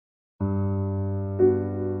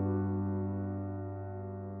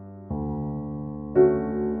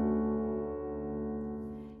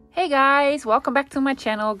guys, welcome back to my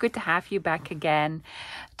channel. Good to have you back again.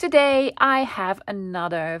 Today I have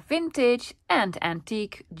another vintage and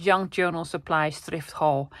antique junk journal supplies thrift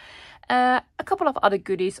haul. A couple of other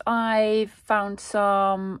goodies. I found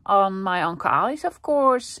some on my Uncle Ali's, of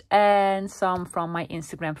course, and some from my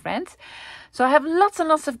Instagram friends. So I have lots and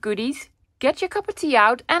lots of goodies. Get your cup of tea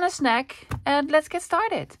out and a snack and let's get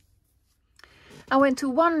started. I went to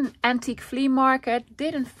one antique flea market,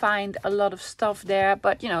 didn't find a lot of stuff there,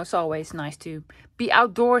 but you know, it's always nice to be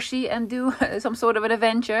outdoorsy and do some sort of an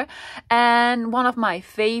adventure. And one of my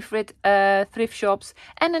favorite thrift shops,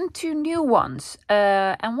 and then two new ones.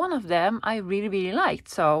 And one of them I really liked.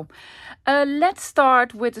 So let's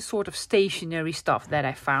start with the sort of stationery stuff that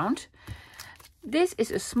I found. This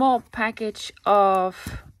is a small package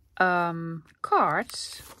of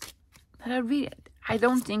cards that I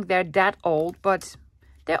don't think they're that old, but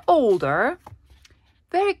they're older.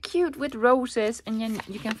 Very cute with roses, and then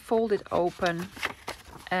you can fold it open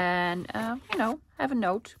and, you know, have a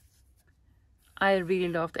note. I really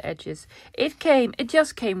love the edges. It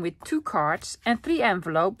just came with 2 cards and 3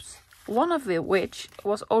 envelopes, one of which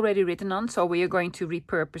was already written on, so we are going to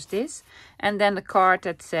repurpose this. And then the card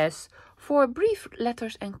that says, "For brief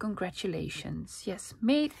letters and congratulations." Yes,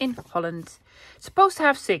 made in Holland. It's supposed to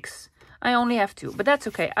have 6. I only have 2, but that's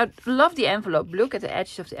okay. I love the envelope. Look at the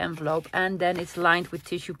edges of the envelope, and then it's lined with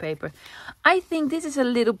tissue paper. I think this is a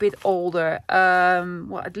little bit older.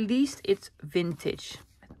 Well, at least it's vintage.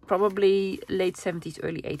 Probably late 70s,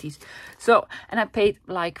 early 80s. So, and I paid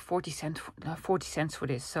like 40 cents for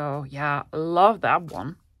this. So, yeah, love that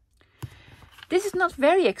one. This is not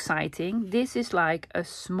very exciting. This is like a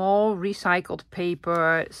small recycled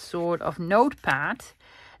paper sort of notepad.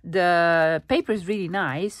 The paper is really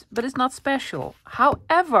nice, but it's not special.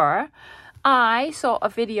 However, I saw a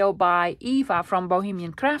video by Eva from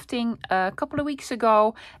Bohemian Crafting a couple of weeks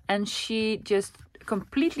ago, and she just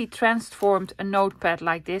completely transformed a notepad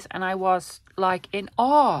like this, and I was like in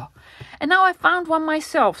awe. And now I found one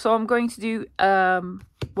myself, so I'm going to do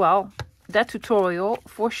well, that tutorial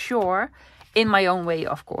for sure, in my own way,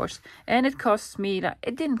 of course. And it costs me,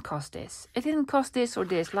 it didn't cost this. It didn't cost this or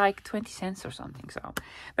this, like 20 cents or something. So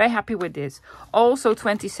very happy with this. Also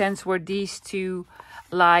 20 cents were these 2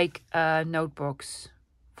 like notebooks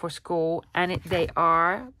for school. And they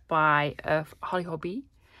are by Holly Hobby.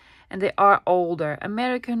 And they are older.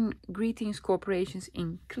 American Greetings Corporations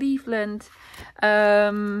in Cleveland.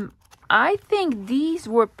 I think these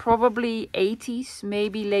were probably 80s,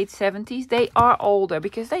 maybe late 70s. They are older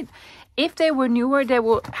because if they were newer, they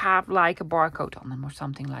will have like a barcode on them or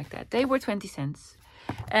something like that. They were 20 cents.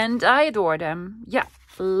 And I adore them. Yeah,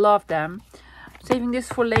 love them. Saving this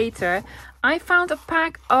for later. I found a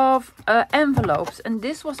pack of envelopes, and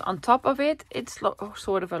this was on top of it. It's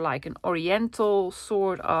sort of like an oriental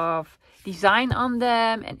sort of design on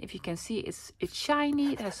them. And if you can see, it's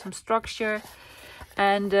shiny. It has some structure.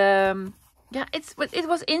 And yeah, it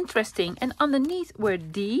was interesting. And underneath were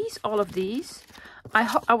these, all of these.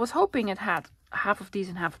 I was hoping it had half of these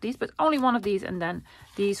and half of these, but only one of these, and then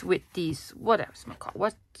these with these, whatever it's called,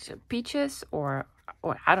 what, peaches or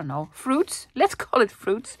I don't know, fruits. Let's call it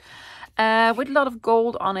fruits. With a lot of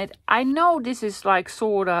gold on it. I know this is like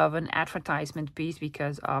sort of an advertisement piece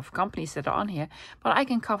because of companies that are on here, but I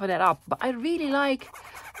can cover that up. But I really like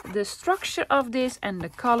the structure of this and the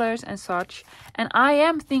colors and such. And I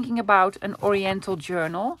am thinking about an oriental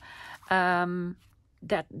journal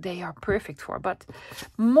that they are perfect for. But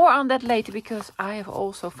more on that later, because I have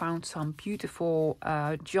also found some beautiful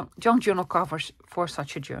junk journal covers for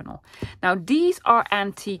such a journal. Now these are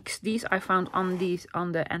antiques. These I found on the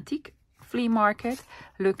antique flea market.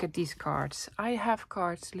 Look at these cards. I have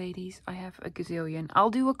cards, ladies. I have a gazillion. I'll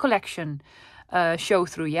do a collection show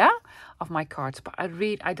through, yeah, of my cards. But I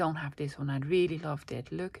don't have this one. I really loved it.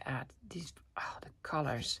 Look at these, oh, the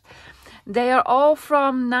colors. They are all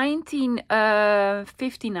from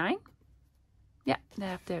 1959. Yeah, they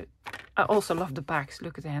have their. I also love the backs.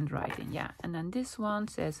 Look at the handwriting. Yeah, and then this one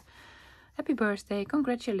says, "Happy birthday,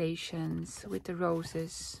 congratulations," with the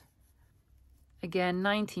roses. Again,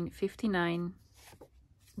 1959.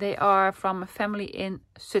 They are from a family in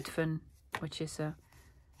Zutphen, which is a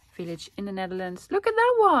village in the Netherlands. Look at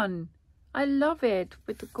that one. I love it,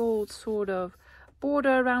 with the gold sort of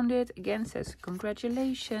border around it. Again, says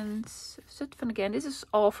congratulations, Zutphen again. This is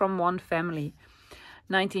all from one family.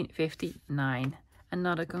 1959.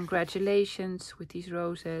 Another congratulations with these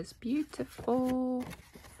roses. Beautiful.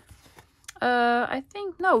 I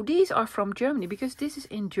think, no, these are from Germany because this is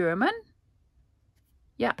in German.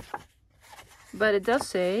 Yeah, but it does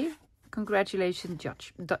say congratulations,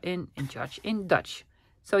 Judge, in Dutch.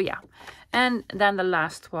 So yeah, and then the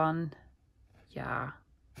last one, yeah,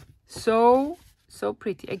 so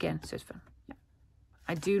pretty again, Sysvan. Yeah,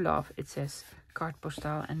 I do love. It says card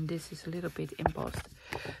postal, and this is a little bit embossed.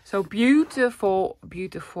 So beautiful,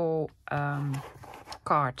 beautiful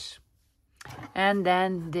cards. And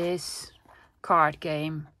then this card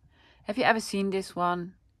game. Have you ever seen this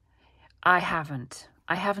one? I haven't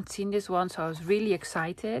seen this one, so I was really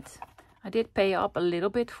excited. I did pay up a little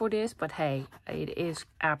bit for this, but hey, it is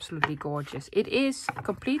absolutely gorgeous. It is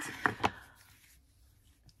complete.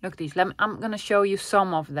 Look at these. I'm gonna show you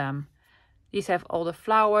some of them. These have all the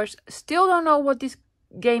flowers. Still don't know what this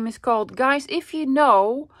game is called. Guys, if you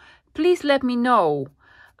know, please let me know.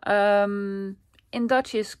 In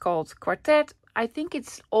Dutch it's called Quartet. I think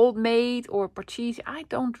it's Old Maid or Parcheesi. I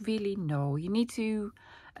don't really know. You need to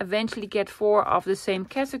eventually get 4 of the same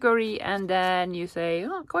category, and then you say,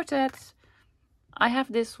 oh, Quartet. I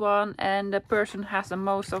have this one, and the person has the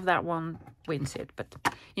most of that one wins it. But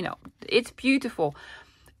you know, it's beautiful.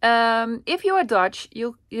 If you are Dutch,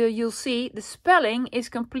 you'll see the spelling is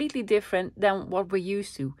completely different than what we're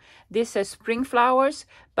used to. This says spring flowers,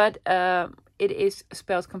 but it is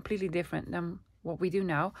spelled completely different than what we do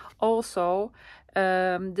now. Also,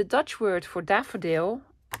 the Dutch word for daffodil,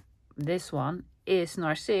 this one, is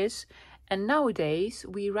narcis, and nowadays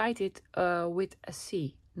we write it with a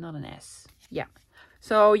C, not an S. Yeah,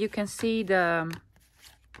 so you can see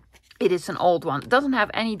it is an old one. It doesn't have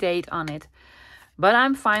any date on it, but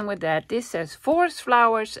I'm fine with that. This says forest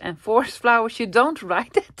flowers, and forest flowers, you don't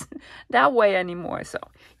write it that way anymore. So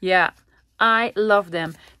yeah, I love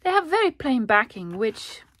them. They have very plain backing,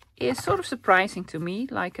 which is sort of surprising to me,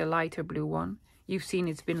 like a lighter blue one. You've seen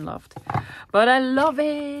it's been loved, but I love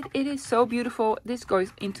it. It is so beautiful. This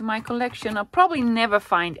goes into my collection. I'll probably never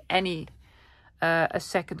find a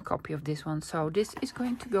second copy of this one, so this is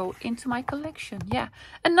going to go into my collection. Yeah,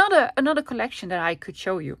 another collection that I could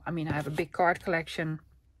show you. I mean, I have a big card collection,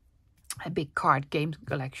 a big card game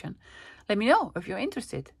collection. Let me know if you're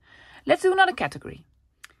interested. Let's do another category.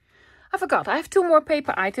 I forgot, I have 2 more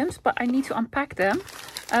paper items, but I need to unpack them.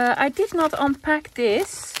 I did not unpack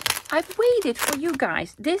this. I've waited for you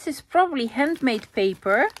guys. This is probably handmade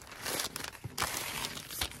paper.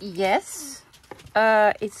 Yes.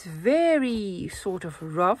 It's very sort of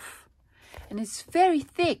rough, and it's very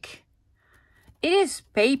thick. It is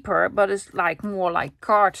paper, but it's like more like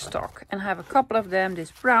cardstock. And I have a couple of them.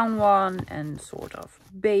 This brown one and sort of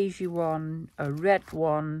beigey one, a red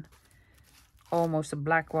one, almost a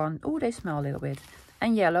black one. Oh, they smell a little bit.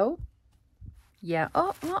 And yellow. Yeah,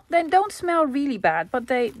 oh, well, they don't smell really bad, but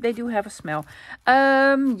they do have a smell.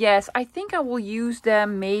 Yes, I think I will use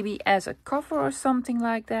them maybe as a cover or something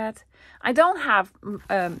like that. I don't have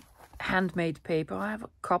handmade paper. I have a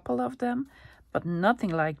couple of them, but nothing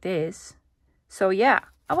like this. So yeah,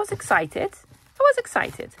 I was excited.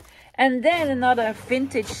 And then another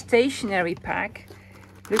vintage stationery pack.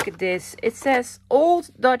 Look at this. It says Old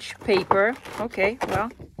Dutch paper. Okay, well,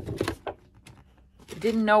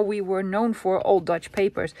 didn't know we were known for Old Dutch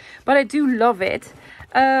papers, but I do love it.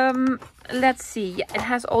 Let's see. Yeah, it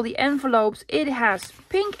has all the envelopes. It has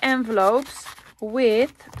pink envelopes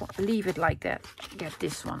with, leave it like that. Get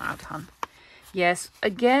this one out, hon. Yes,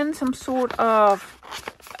 again, some sort of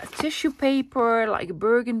tissue paper, like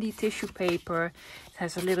burgundy tissue paper. It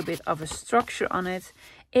has a little bit of a structure on it.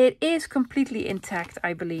 It is completely intact,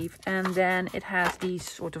 I believe. And then it has these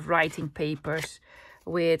sort of writing papers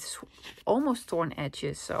with almost torn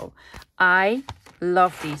edges. So I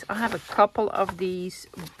love these. I have a couple of these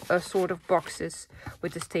sort of boxes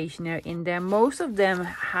with the stationery in there. Most of them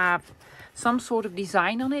have some sort of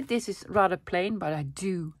design on it. This is rather plain, but I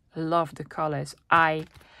do love the colors. I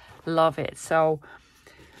love it. So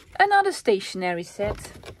another stationery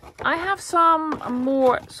set. I have some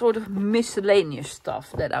more sort of miscellaneous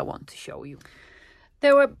stuff that I want to show you.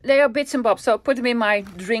 They are bits and bobs, so I put them in my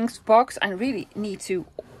drinks box. I really need to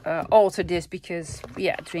alter this because,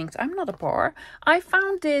 yeah, drinks. I'm not a bar. I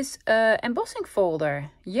found this embossing folder,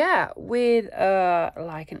 yeah, with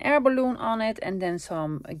like an air balloon on it and then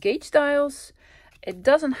some gauge dials. It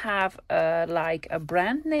doesn't have like a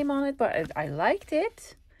brand name on it, but I liked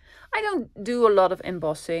it. I don't do a lot of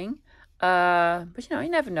embossing, but you know, you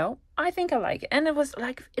never know. I think I like it. And it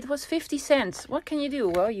was 50 cents. What can you do?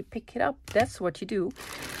 Well, you pick it up. That's what you do.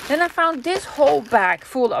 Then I found this whole bag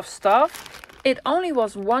full of stuff. It only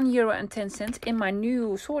was €1.10 in my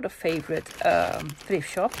new sort of favorite thrift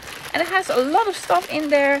shop. And it has a lot of stuff in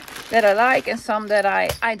there that I like and some that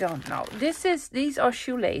I don't know. These are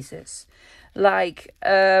shoelaces. Like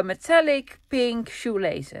metallic pink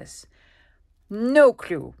shoelaces. No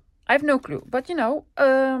clue. I have no clue. But you know,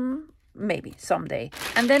 maybe someday.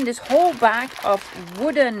 And then this whole bag of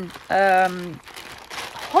wooden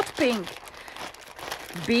hot pink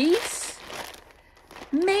beads.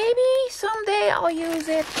 Maybe someday I'll use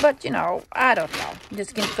it, but you know, I don't know. I'm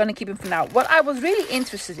just gonna keep it for now. What I was really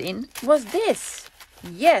interested in was this.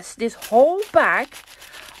 Yes, this whole bag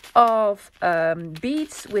of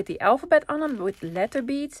beads with the alphabet on them, with letter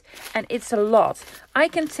beads, and it's a lot. I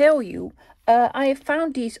can tell you, I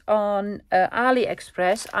found these on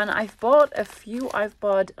AliExpress, and I've bought a few. I've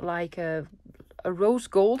bought like a rose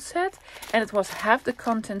gold set, and it was half the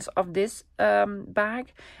contents of this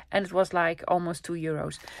bag, and it was like almost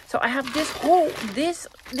 €2. So I have this whole this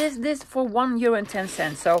for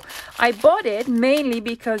 €1.10. So I bought it mainly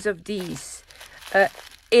because of these.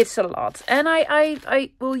 It's a lot, and I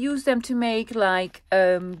will use them to make like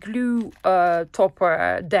glue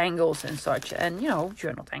topper dangles and such, and you know,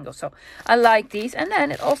 journal dangles. So I like these. And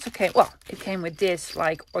then it also came, well, it came with this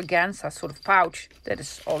like organza sort of pouch that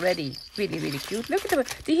is already really, really cute. Look at the,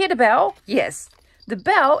 do you hear the bell? Yes, the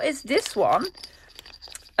bell is this one.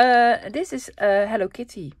 This is Hello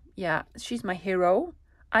Kitty. Yeah, she's my hero.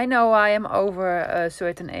 I know I am over a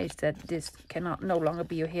certain age that this cannot no longer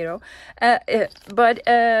be your hero. But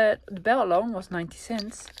the bell alone was 90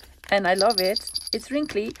 cents. And I love it. It's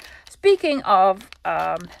wrinkly. Speaking of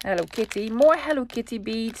Hello Kitty, more Hello Kitty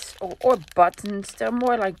beads or buttons. They're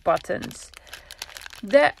more like buttons.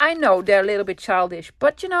 I know they're a little bit childish,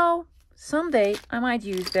 but you know, someday I might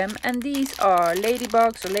use them. And these are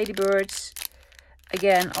ladybugs or ladybirds.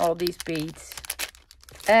 Again, all these beads.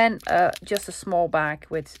 And just a small bag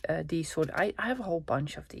with these sort. I have a whole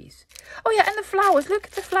bunch of these. Oh yeah, and the flowers. Look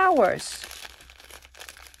at the flowers.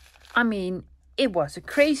 I mean, it was a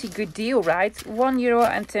crazy good deal, right?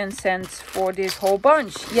 €1.10 for this whole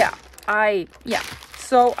bunch. Yeah.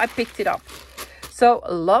 So I picked it up. So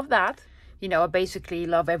love that. You know, I basically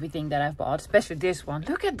love everything that I've bought, especially this one.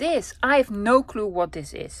 Look at this. I have no clue what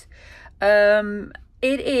this is.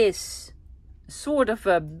 It is sort of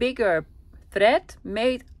a bigger thread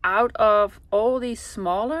made out of all these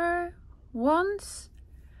smaller ones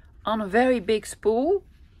on a very big spool,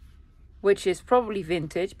 which is probably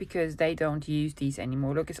vintage because they don't use these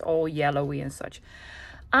anymore. Look, it's all yellowy and such.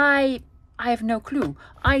 I have no clue.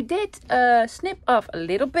 I did snip off a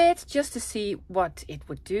little bit just to see what it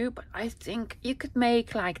would do, but I think you could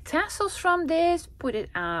make like tassels from this, put it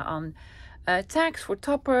on tags for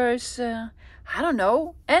toppers. I don't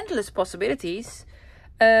know, endless possibilities.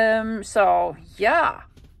 So yeah,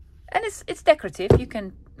 and it's decorative. You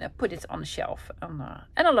can put it on a shelf, and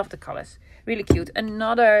I love the colors, really cute.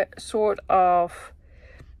 Another sort of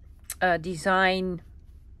design,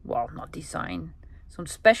 well, not design, some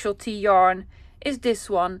specialty yarn is this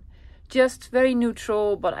one. Just very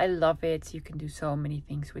neutral, but I love it. You can do so many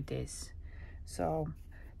things with this. So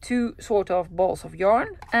 2 sort of balls of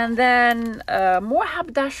yarn, and then more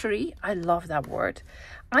haberdashery. I love that word.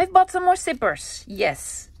 I've bought some more zippers,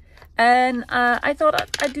 yes. And I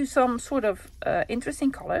thought I'd do some sort of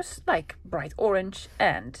interesting colors, like bright orange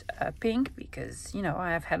and pink, because, you know,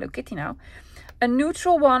 I have Hello Kitty now. A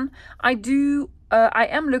neutral one. I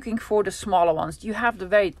am looking for the smaller ones. You have the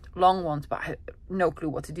very long ones, but I have no clue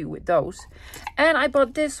what to do with those. And I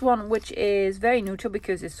bought this one, which is very neutral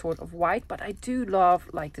because it's sort of white, but I do love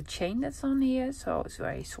like the chain that's on here. So it's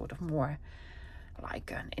very sort of more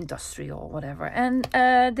like an industrial or whatever. And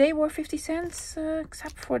they were 50 cents,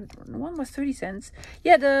 except for one was 30 cents.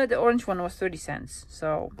 Yeah, the orange one was 30 cents.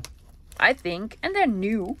 So I think, and they're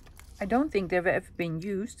new. I don't think they've ever been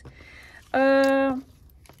used. Yeah.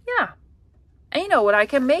 And you know what I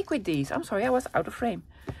can make with these? I'm sorry, I was out of frame.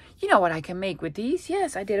 You know what I can make with these?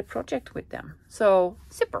 Yes, I did a project with them. So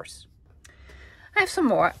zippers. I have some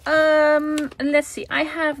more. Let's see. I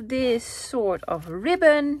have this sort of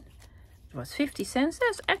ribbon. It was 50 cents.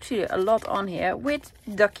 There's actually a lot on here with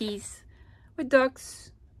duckies, with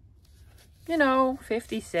ducks. You know,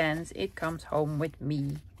 50 cents. It comes home with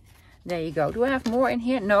me. There you go. Do I have more in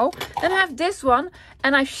here? No. Then I have this one,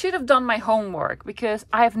 and I should have done my homework because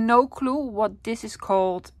I have no clue what this is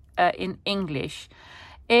called in English.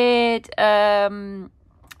 It is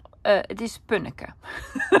punneke.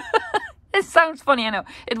 It sounds funny, I know.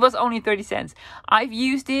 It was only 30 cents. I've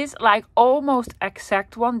used this like almost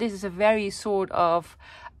exact one. This is a very sort of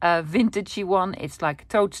vintagey one. It's like a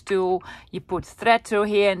toadstool. You put thread through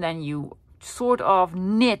here and then you sort of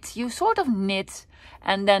knit.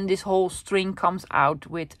 And then this whole string comes out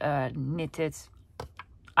with knitted.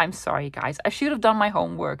 I'm sorry, guys. I should have done my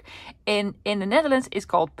homework. In the Netherlands, it's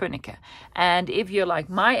called punneke. And if you're like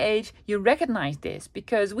my age, you recognize this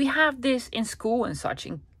because we have this in school and such,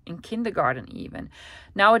 in in kindergarten even.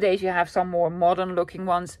 Nowadays you have some more modern looking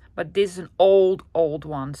ones, but this is an old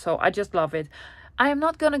one, so I just love it. I am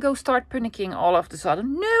not gonna go start panicking all of a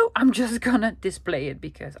sudden. No, I'm just gonna display it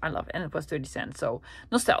because I love it, and it was 30 cents, so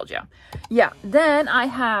nostalgia. Yeah, then I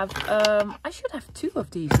have I should have 2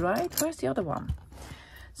 of these, right? Where's the other one?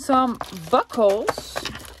 Some buckles.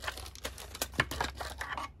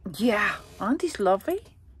 Yeah, aren't these lovely?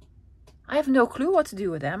 I have no clue what to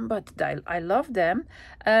do with them, but I love them.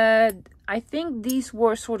 I think these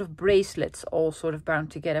were sort of bracelets, all sort of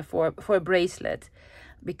bound together for a bracelet,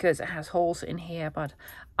 because it has holes in here. But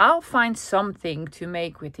I'll find something to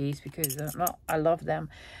make with these because well, I love them.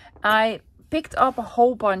 I picked up a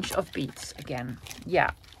whole bunch of beads again.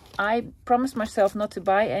 Yeah, I promised myself not to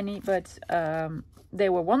buy any, but they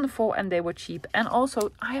were wonderful and they were cheap. And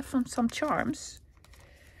also I have some charms.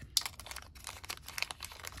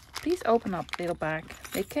 Please open up little bag.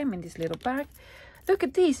 They came in this little bag. Look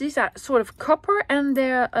at these. These are sort of copper, and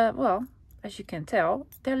they're, well, as you can tell,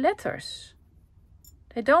 they're letters.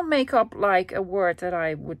 They don't make up like a word that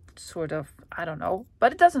I would sort of, I don't know,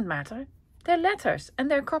 but it doesn't matter. They're letters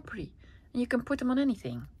and they're coppery. And you can put them on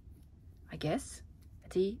anything, I guess. A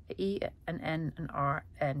T, a E, an N, an R,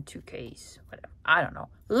 and 2 Ks. Whatever. I don't know.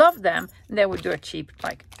 Love them. And they were dirt cheap,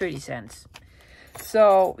 like 30 cents.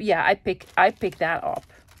 So yeah, I picked that up.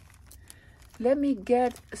 Let me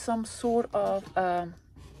get some sort of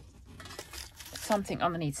something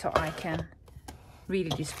underneath so I can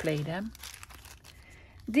really display them.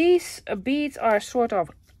 These beads are sort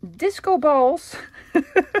of disco balls.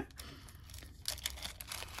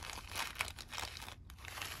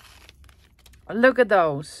 Look at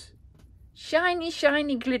those. Shiny,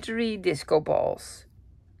 shiny, glittery disco balls.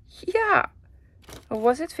 Yeah. Or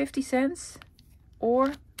was it 50 cents?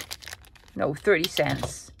 Or no, 30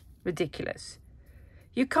 cents. Ridiculous.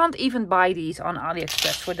 You can't even buy these on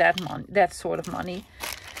AliExpress for that sort of money.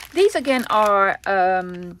 These again are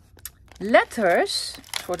letters,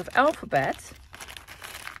 sort of alphabet,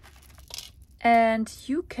 and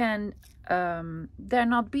you can they're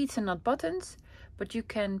not beads and not buttons, but you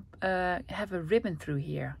can have a ribbon through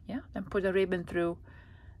here. Yeah, then put a ribbon through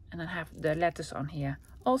and then have the letters on here,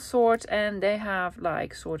 all sorts. And they have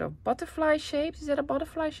like sort of butterfly shapes. Is that a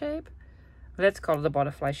butterfly shape? Let's call it a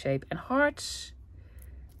butterfly shape. And hearts.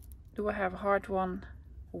 Do I have a heart one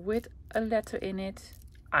with a letter in it?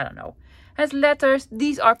 I don't know. Has letters.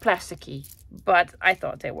 These are plasticky, but I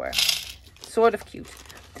thought they were sort of cute.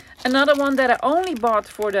 Another one that I only bought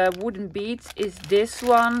for the wooden beads is this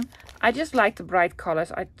one. I just like the bright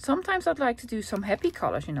colors. Sometimes I'd like to do some happy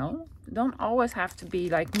colors, you know. Don't always have to be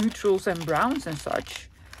like neutrals and browns and such.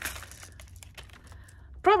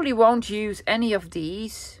 Probably won't use any of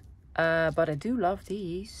these. But I do love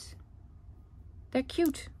these. They're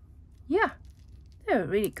cute. Yeah, they're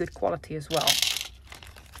really good quality as well.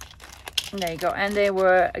 And there you go. And they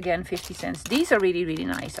were again 50 cents. These are really, really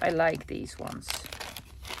nice. I like these ones.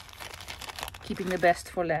 Keeping the best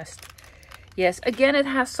for last. Yes, again it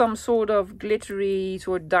has some sort of glittery,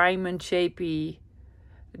 sort of diamond shapey.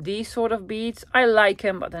 These sort of beads. I like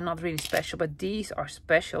them, but they're not really special. But these are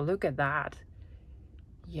special. Look at that.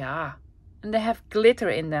 Yeah. And they have glitter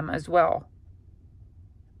in them as well.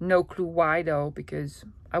 No clue why though, because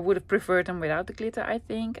I would have preferred them without the glitter, I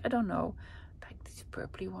think. I don't know. Like this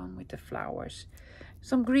purpley one with the flowers.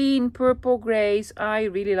 Some green, purple, grays. I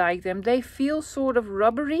really like them. They feel sort of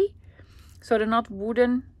rubbery. So they're not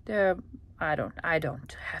wooden. They're, I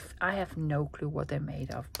have no clue what they're made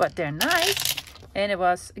of. But they're nice. And it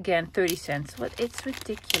was, again, 30 cents. But it's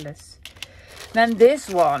ridiculous. Then this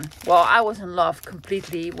one, well, I was in love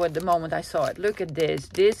completely with the moment I saw it. Look at this.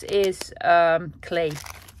 This is clay.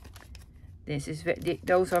 This is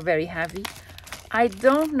those are very heavy. I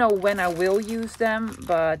don't know when I will use them,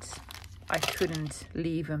 but I couldn't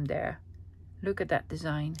leave them there. Look at that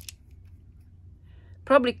design.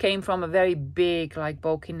 Probably came from a very big, like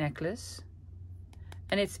bulky necklace.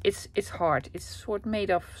 And it's hard. It's sort of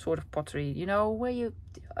made of sort of pottery, you know,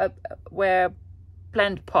 where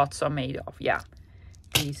plant pots are made of. Yeah,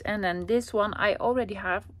 these. And then this one, I already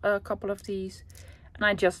have a couple of these and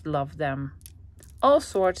I just love them. All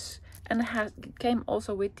sorts. And it came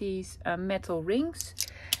also with these metal rings.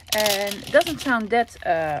 And it doesn't sound that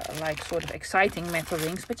like sort of exciting metal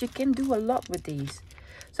rings, but you can do a lot with these.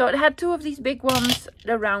 So it had 2 of these big ones,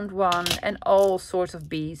 the round one, and all sorts of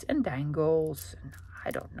beads and dangles. And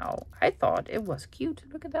I don't know. I thought it was cute.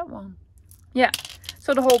 Look at that one. Yeah.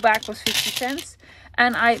 So the whole bag was 50 cents.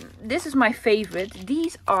 And this is my favorite.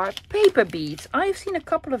 These are paper beads. I've seen a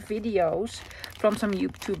couple of videos from some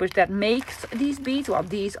YouTubers that makes these beads. Well,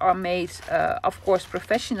 these are made, of course,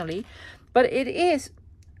 professionally. But it is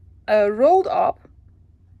rolled up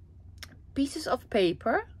pieces of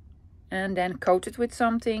paper and then coated with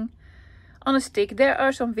something on a stick. There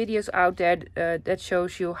are some videos out there that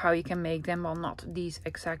shows you how you can make them. Well, not these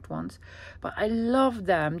exact ones, but I love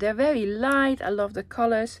them. They're very light. I love the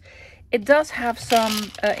colors. It does have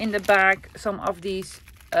some in the back, some of these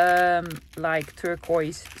like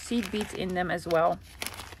turquoise seed beads in them as well,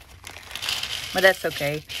 but that's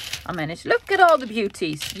okay. I managed. Look at all the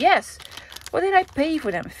beauties. Yes. What did I pay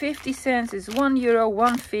for them? 50 cents is €1,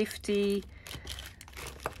 1.50,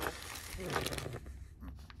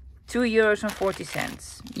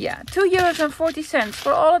 €2.40. Yeah, €2.40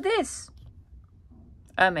 for all of this.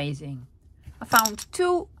 Amazing. I found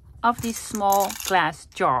 2 of these small glass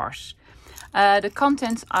jars. The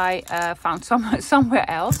contents I found somewhere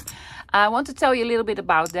else. I want to tell you a little bit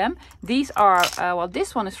about them. These are, well,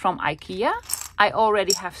 this one is from IKEA. I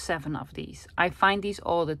already have 7 of these. I find these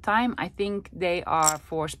all the time. I think they are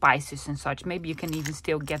for spices and such. Maybe you can even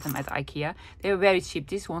still get them at IKEA. They're very cheap.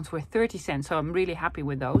 These ones were 30 cents, so I'm really happy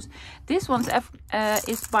with those. This one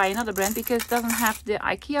is by another brand because it doesn't have the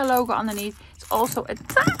IKEA logo underneath. It's also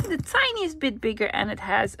the tiniest bit bigger, and it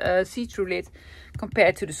has a see-through lid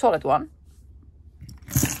compared to the solid one.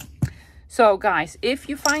 So guys, if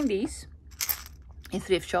you find these in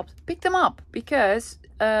thrift shops, pick them up because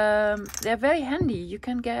they're very handy. You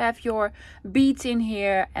can have your beads in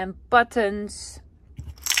here and buttons,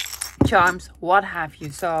 charms, what have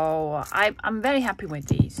you. So I'm very happy with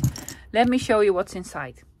these. Let me show you what's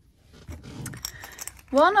inside.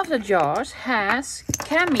 One of the jars has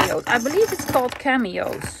cameos. I believe it's called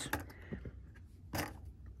cameos.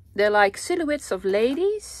 They're like silhouettes of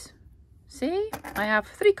ladies. See, I have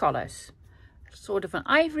 3 colors. Sort of an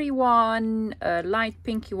ivory one, a light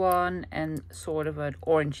pinky one, and sort of an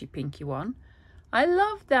orangey pinky one. I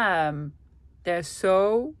love them. They're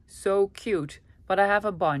so cute. But I have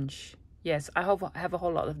a bunch. Yes, I have a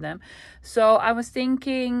whole lot of them. So I was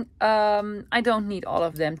thinking I don't need all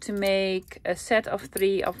of them to make a set of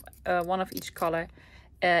 3 of one of each color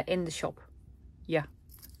in the shop. Yeah,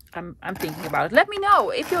 I'm thinking about it. Let me know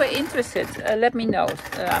if you're interested. Let me know.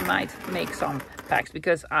 I might make some packs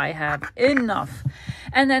because I have enough.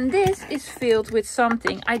 And then this is filled with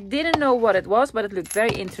something. I didn't know what it was, but it looked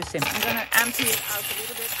very interesting. I'm gonna empty it out a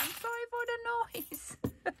little bit. I'm sorry for the noise.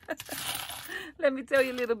 Let me tell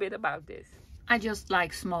you a little bit about this. I just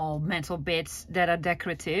like small metal bits that are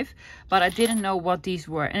decorative, but I didn't know what these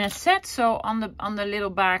were. And it said so on the little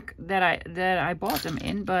bag that I bought them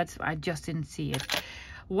in, but I just didn't see it.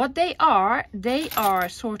 What they are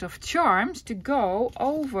sort of charms to go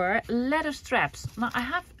over leather straps. Now I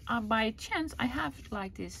have, by chance, I have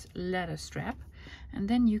like this leather strap, and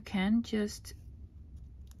then you can just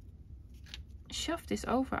shove this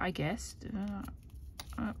over, I guess.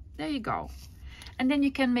 There you go. And then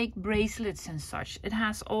you can make bracelets and such. It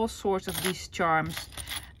has all sorts of these charms.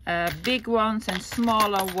 Big ones and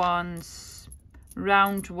smaller ones,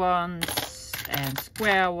 round ones and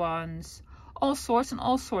square ones. All sorts and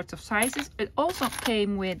all sorts of sizes. It also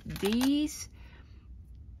came with these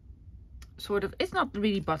sort of, it's not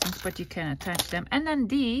really buttons, but you can attach them. And then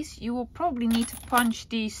these, you will probably need to punch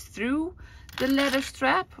these through the leather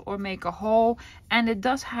strap or make a hole. And it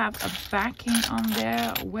does have a backing on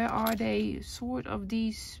there. Where are they? Sort of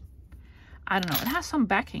these, I don't know. It has some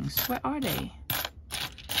backings. Where are they?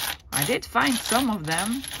 I did find some of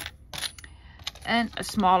them. And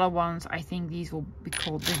smaller ones, I think these will be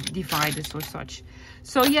called the dividers or such.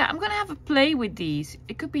 So yeah, I'm gonna have a play with these.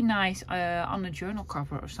 It could be nice on a journal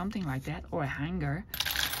cover or something like that, or a hanger.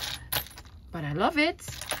 But I love it.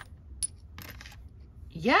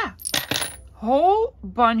 Yeah, whole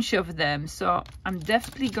bunch of them. So I'm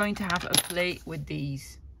definitely going to have a play with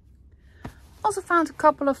these. Also found a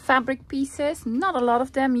couple of fabric pieces, not a lot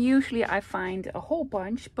of them. Usually I find a whole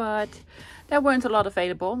bunch, but there weren't a lot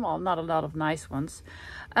available. Well, not a lot of nice ones.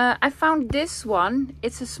 I found this one.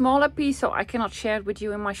 It's a smaller piece, so I cannot share it with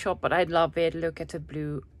you in my shop, but I love it. Look at the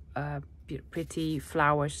blue, pretty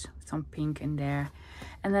flowers, some pink in there.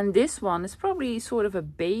 And then this one is probably sort of a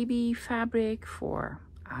baby fabric for,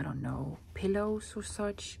 I don't know, pillows or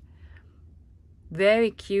such.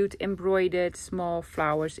 Very cute embroidered small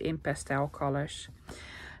flowers in pastel colors.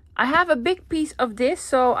 I have a big piece of this,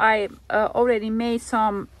 so I already made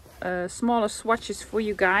some smaller swatches for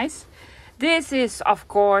you guys. This is, of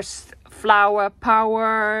course, flower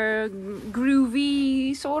power,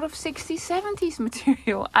 groovy, sort of 60s, 70s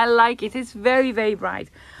material. I like it. It's very, very bright.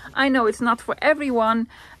 I know it's not for everyone,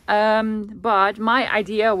 but my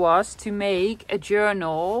idea was to make a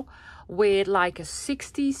journal with like a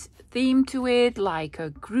 60s theme to it, like a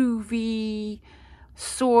groovy,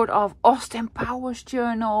 sort of Austin Powers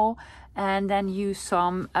journal, and then use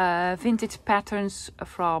some vintage patterns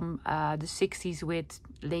from the 60s with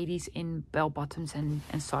ladies in bell bottoms and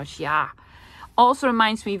such. Yeah, also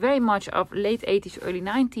reminds me very much of late 80s, early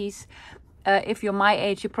 90s. If you're my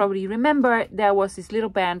age, you probably remember there was this little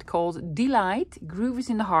band called Delight, Groove is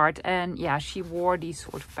in the Heart, and yeah, she wore these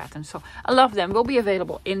sort of patterns. So I love them. Will be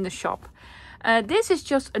available in the shop. This is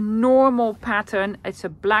just a normal pattern. It's a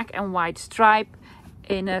black and white stripe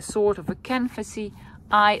in a sort of a canvasy.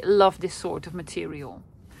 I love this sort of material.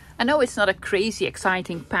 I know it's not a crazy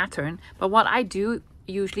exciting pattern, but what I do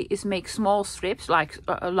usually is make small strips, like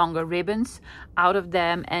longer ribbons out of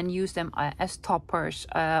them, and use them as toppers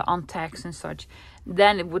on tags and such.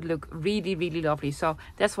 Then it would look really, really lovely. So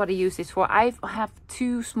that's what I use this for. I have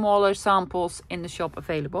 2 smaller samples in the shop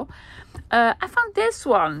available. I found this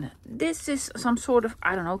one. This is some sort of,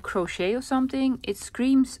 I don't know, crochet or something. It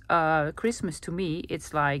screams Christmas to me.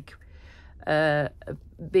 It's like a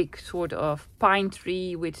big sort of pine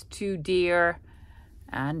tree with 2 deer.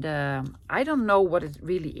 And I don't know what it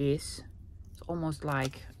really is. It's almost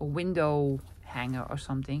like a window hanger or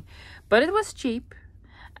something. But it was cheap.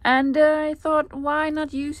 And I thought, why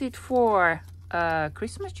not use it for a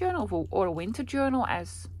Christmas journal or a winter journal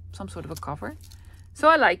as some sort of a cover. So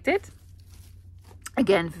I liked it.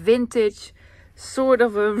 Again, vintage, sort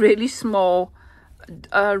of a really small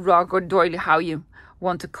rug or doily, how you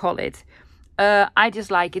want to call it. I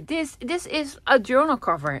just like it. This is a journal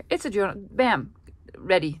cover. It's a journal, bam,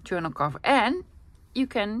 ready journal cover, and you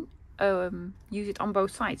can use it on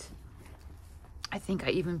both sides. I think I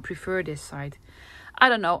even prefer this side. I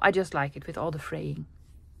don't know, I just like it with all the fraying,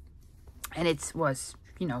 and it was,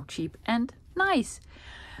 you know, cheap and nice.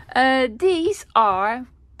 These are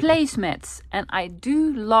placemats, and I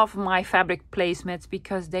do love my fabric placemats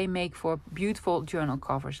because they make for beautiful journal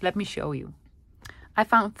covers. Let me show you. I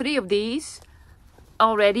found 3 of these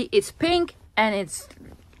already. It's pink and it's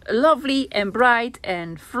lovely and bright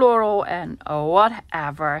and floral and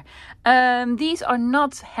whatever. These are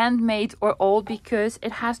not handmade or old because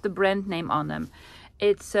it has the brand name on them.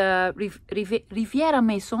 It's Riviera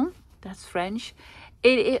Maison, that's French.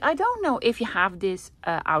 I don't know if you have this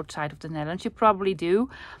outside of the Netherlands. You probably do.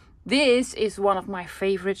 This is one of my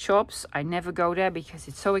favorite shops. I never go there because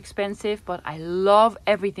it's so expensive, but I love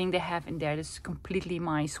everything they have in there. This is completely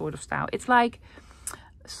my sort of style. It's like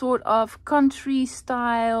sort of country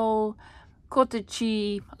style,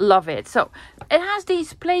 cottagey. Love it. So it has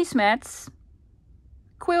these placemats,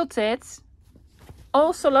 quilted.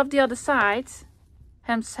 Also love the other side.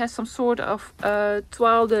 Has some sort of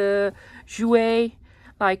toile de jouet,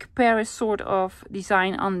 like Paris sort of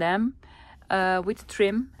design on them with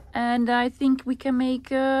trim. And I think we can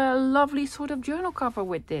make a lovely sort of journal cover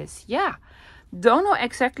with this. Yeah, don't know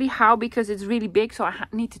exactly how because it's really big, so I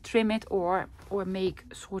need to trim it or make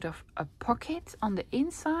sort of a pocket on the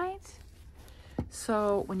inside.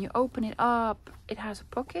 So when you open it up, it has a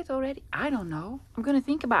pocket already. I don't know. I'm gonna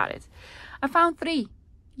think about it. I found 3.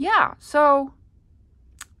 Yeah, so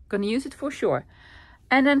gonna use it for sure.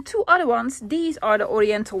 And then 2 other ones. These are the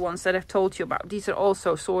oriental ones that I've told you about. These are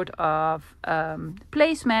also sort of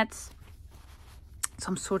placemats,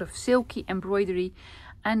 some sort of silky embroidery,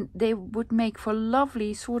 and they would make for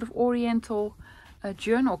lovely sort of oriental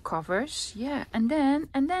journal covers. Yeah, and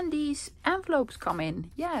then these envelopes come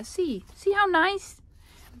in. Yeah, see how nice.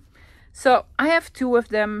 So I have 2 of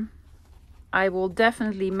them. I will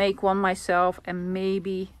definitely make one myself, and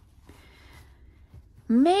maybe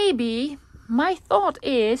my thought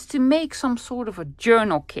is to make some sort of a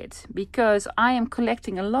journal kit, because I am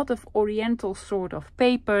collecting a lot of oriental sort of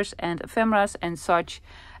papers and ephemeras and such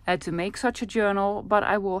to make such a journal, but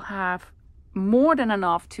I will have more than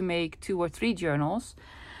enough to make 2 or 3 journals.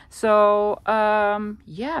 So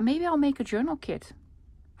yeah, maybe I'll make a journal kit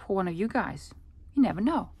for one of you guys. You never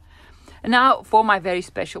know. And now for my very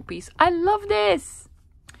special piece. I love this.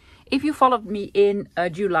 If you followed me in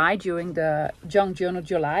July, during the Junkjournal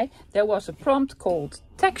July, there was a prompt called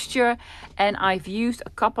texture, and I've used a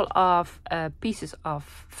couple of pieces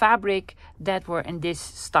of fabric that were in this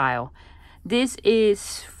style. This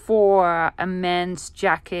is for a men's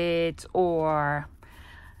jacket or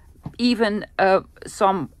even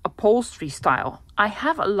some upholstery style. I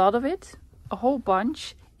have a lot of it, a whole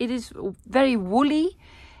bunch. It is very woolly.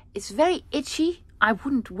 It's very itchy. I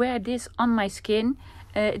wouldn't wear this on my skin.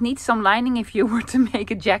 It needs some lining if you were to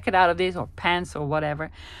make a jacket out of this, or pants or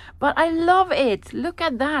whatever. But I love it. Look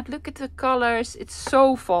at that. Look at the colors. It's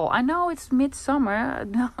so fall. I know it's midsummer.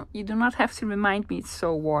 No, you do not have to remind me it's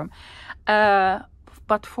so warm.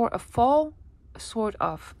 But for a fall sort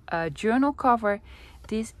of journal cover,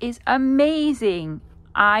 this is amazing.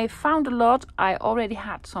 I found a lot. I already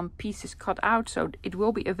had some pieces cut out, so it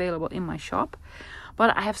will be available in my shop.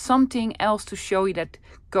 But I have something else to show you that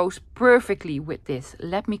goes perfectly with this.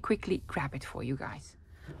 Let me quickly grab it for you guys.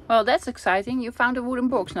 Well, that's exciting. You found a wooden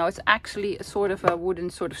box. Now, it's actually a sort of a wooden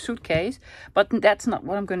sort of suitcase, but that's not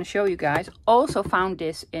what I'm going to show you guys. Also found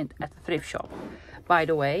this at the thrift shop, by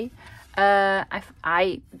the way.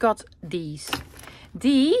 I got these.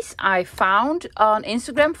 These I found on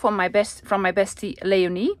Instagram from my bestie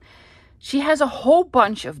Leonie. She has a whole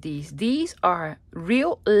bunch of these. These are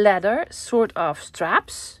real leather sort of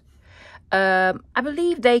straps. I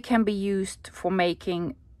believe they can be used for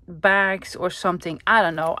making bags or something. I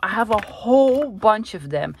don't know. I have a whole bunch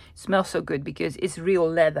of them. It smells so good because it's real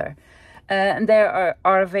leather. And they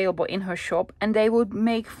are available in her shop. And they would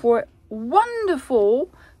make for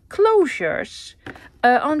wonderful closures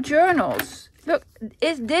on journals. Look,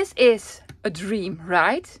 this is a dream,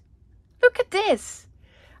 right? Look at this.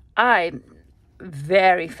 I'm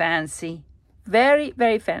very fancy. Very,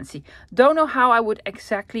 very fancy. Don't know how I would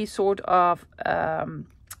exactly sort of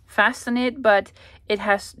fasten it, but it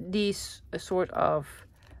has these sort of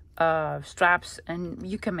straps and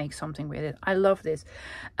you can make something with it. I love this.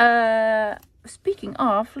 Speaking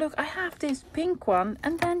of, look, I have this pink one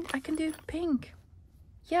and then I can do pink.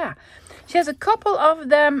 Yeah, she has a couple of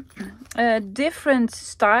them, different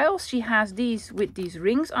styles. She has these with these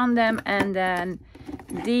rings on them, and then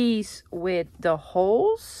these with the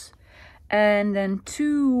holes, and then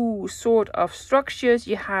two sort of structures.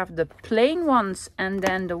 You have the plain ones and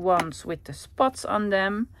then the ones with the spots on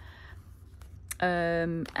them,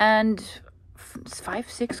 and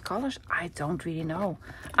 5-6 colors. I don't really know.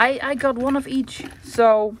 I got one of each,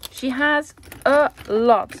 so she has a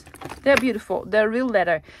lot. They're beautiful. They're real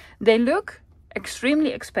leather. They look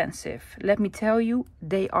extremely expensive. Let me tell you,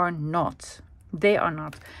 they are not. They are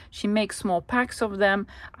not. She makes small packs of them.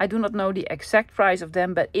 I do not know the exact price of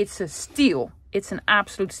them, but it's a steal. It's an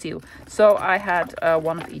absolute steal. So I had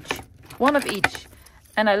one of each. One of each.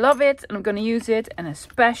 And I love it. And I'm going to use it. And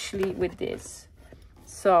especially with this.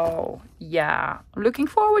 So yeah, I'm looking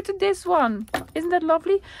forward to this one. Isn't that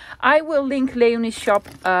lovely? I will link Leonie's shop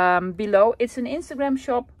below. It's an Instagram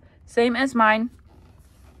shop, same as mine.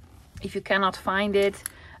 If you cannot find it,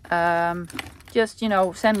 just, you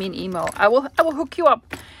know, send me an email. I will hook you up.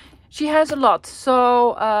 She has a lot,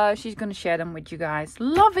 so she's gonna share them with you guys.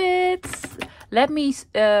 Love it. Let me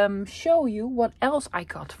show you what else I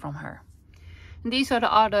got from her. These are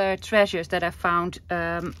the other treasures that I found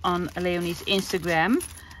on Leonie's Instagram.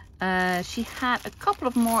 She had a couple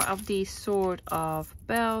of more of these sort of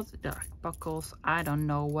belts, buckles. I don't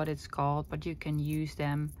know what it's called, but you can use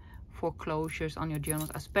them for closures on your journals.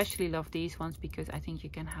 I especially love these ones because I think you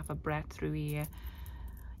can have a breath through here.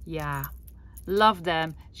 Yeah, love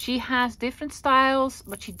them. She has different styles,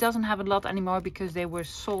 but she doesn't have a lot anymore because they were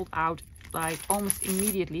sold out like almost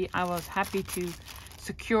immediately. I was happy to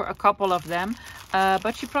secure a couple of them,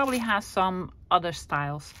 but she probably has some other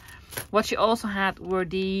styles. What she also had were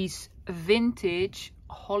these vintage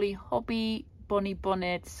Holly Hobby, Bonnie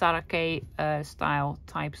Bonnet, Sarah Kay style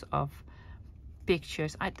types of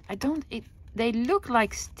pictures. They look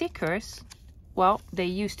like stickers. Well, they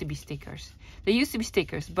used to be stickers. They used to be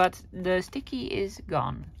stickers, but the sticky is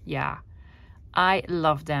gone. Yeah, I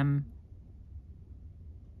love them.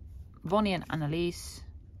 Bonnie and Annalise.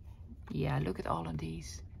 Yeah, look at all of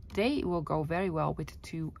these. They will go very well with the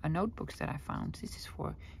two notebooks that I found. This is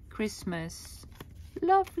for Christmas.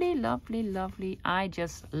 Lovely, lovely, lovely. I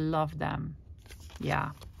just love them.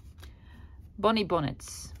 Yeah. Bonnie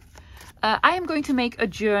Bonnets. I am going to make a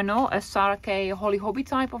journal, a Sarah Kay Holly Hobby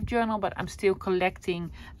type of journal, but I'm still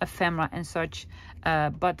collecting ephemera and such.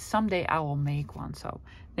 But someday I will make one. So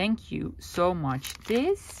thank you so much.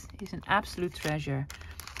 This is an absolute treasure.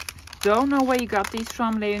 Don't know where you got these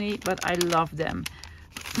from, Leonie, but I love them.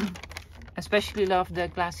 Especially love the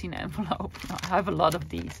glassine envelope. I have a lot of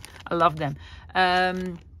these. I love them.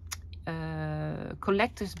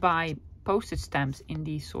 Collectors buy postage stamps in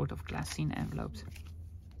these sort of glassine envelopes.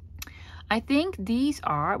 I think these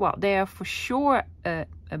are, well, they are for sure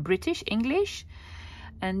British, English.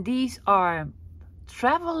 And these are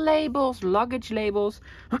travel labels, luggage labels.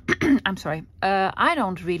 I'm sorry. I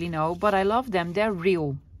don't really know, but I love them. They're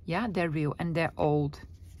real. Yeah, they're real and they're old.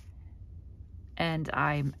 And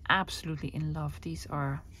I'm absolutely in love. These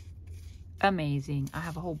are amazing. I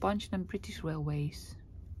have a whole bunch of them. British Railways.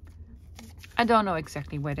 I don't know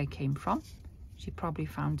exactly where they came from. She probably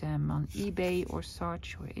found them on eBay or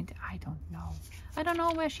such. Or I don't know. I don't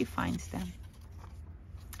know where she finds them.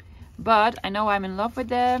 But I know I'm in love with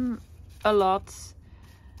them a lot.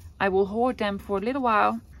 I will hoard them for a little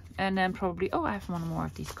while, and then probably, oh, I have one more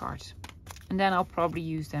of these cards, and then I'll probably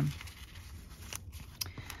use them.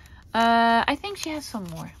 I think she has some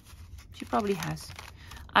more. She probably has.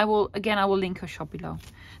 I will link her shop below.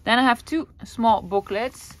 Then I have 2 small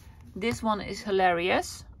booklets. This one is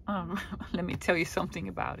hilarious. Let me tell you something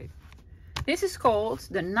about it. This is called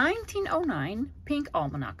the 1909 Pink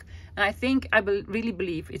Almanac. And I really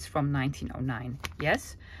believe it's from 1909.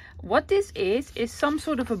 Yes. What this is some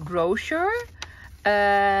sort of a brochure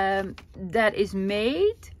that is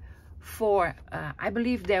made for, I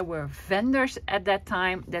believe there were vendors at that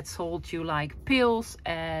time that sold you like pills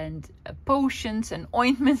and potions and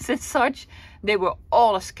ointments and such. They were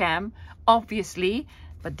all a scam, obviously.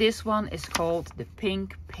 But this one is called the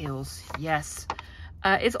Pink Pills. Yes.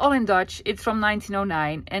 It's all in Dutch. It's from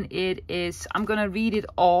 1909, and it is, I'm gonna read it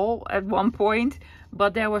all at one point,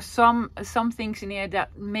 but there were some things in here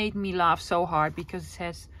that made me laugh so hard, because it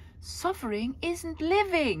says, suffering isn't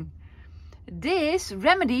living. This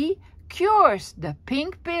remedy cures the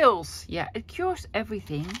pink pills. Yeah, it cures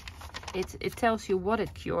everything. It tells you what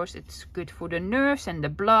it cures. It's good for the nerves and the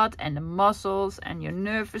blood and the muscles and your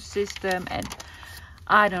nervous system, and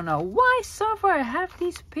I don't know why suffer, have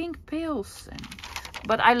these pink pills.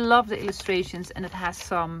 But I love the illustrations, and it has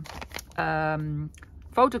some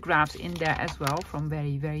photographs in there as well from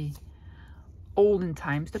very, very olden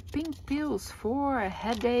times. The pink pills for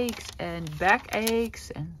headaches and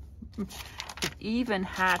backaches, and it even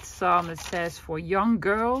had some that says for young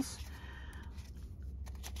girls,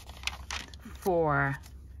 for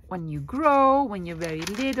when you grow, when you're very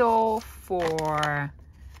little, for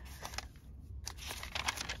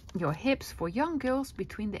your hips for young girls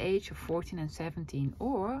between the age of 14 and 17,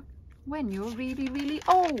 or when you're really, really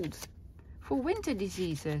old, for winter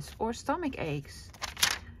diseases or stomach aches,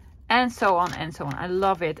 and so on and so on. I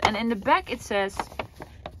love it. And in the back it says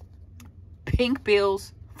pink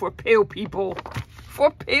pills for pale people.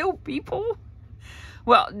 For pale people?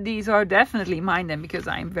 Well, these are definitely mine then, because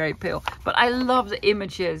I'm very pale. But I love the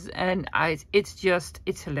images, and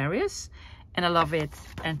it's hilarious. And I love it.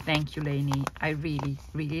 And thank you, Leonie. I really,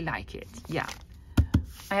 really like it. Yeah.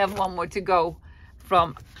 I have one more to go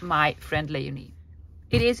from my friend Leonie.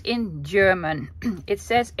 It is in German. It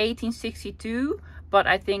says 1862, but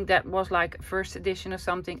I think that was like first edition or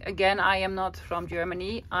something. Again, I am not from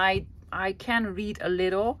Germany. I can read a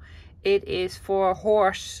little. It is for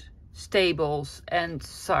horse stables and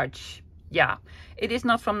such. Yeah. It is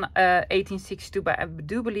not from 1862, but I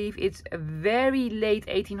do believe it's a very late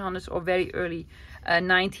 1800s or very early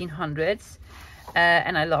 1900s.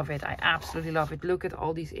 And I love it. I absolutely love it. Look at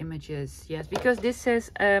all these images. Yes, because this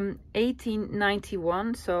says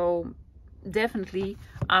 1891, so definitely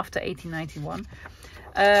after 1891.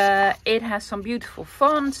 It has some beautiful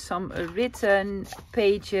fonts, some written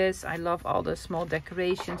pages. I love all the small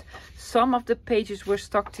decorations. Some of the pages were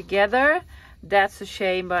stuck together. That's a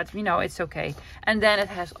shame, but you know, it's okay. And then it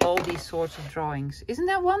has all these sorts of drawings. Isn't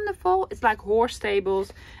that wonderful? It's like horse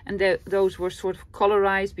stables, and those were sort of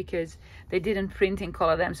colorized because they didn't print in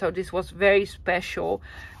color them. So this was very special.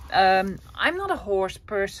 I'm not a horse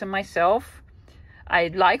person myself.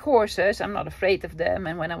 I like horses. I'm not afraid of them.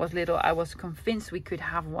 And when I was little, I was convinced we could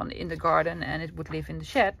have one in the garden and it would live in the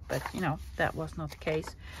shed. But, you know, that was not the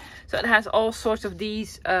case. So it has all sorts of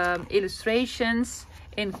these illustrations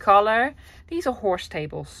in color. These are horse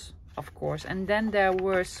stables, of course. And then there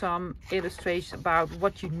were some illustrations about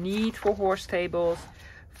what you need for horse stables,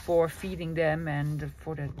 for feeding them and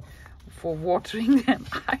for watering them.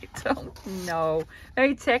 I don't know.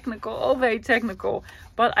 Very technical, all very technical.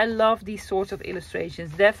 But I love these sorts of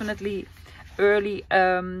illustrations. Definitely early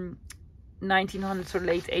 1900s or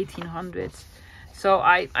late 1800s. So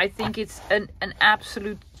I think it's an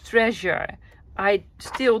absolute treasure. I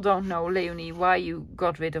still don't know, Leonie, why you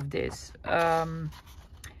got rid of this. But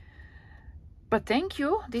thank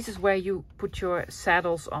you. This is where you put your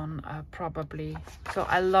saddles on, probably. So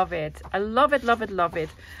I love it. I love it, love it, love it.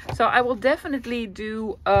 So I will definitely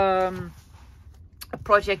do a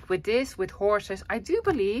project with this, with horses. I do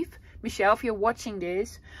believe, Michelle, if you're watching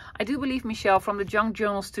this, I do believe Michelle from the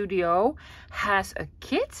Junkjournal studio has a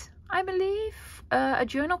kit, I believe. A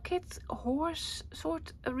journal kit, horse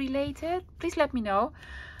sort related. Please let me know.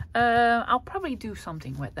 I'll probably do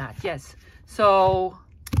something with that. Yes. So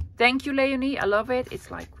thank you, Leonie. I love it.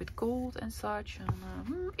 It's like with gold and such. And,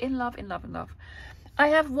 in love, in love, in love. I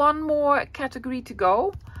have one more category to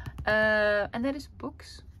go. And that is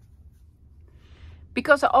books.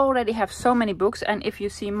 because I already have so many books, and if you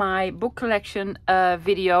see my book collection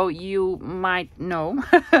video, you might know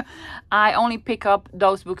I only pick up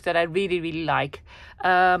those books that I really like.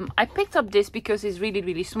 I picked up this because it's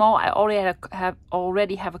really small. I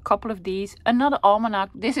already have a couple of these. Another almanac.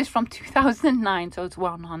 This is from 2009, so it's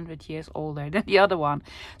 100 years older than the other one.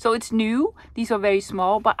 So it's new. These are very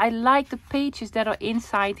small, but I like the pages that are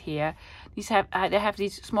inside here. They have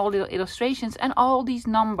these small little illustrations and all these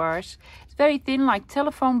numbers. It's very thin, like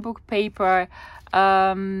telephone book paper.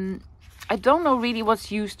 I don't know really what's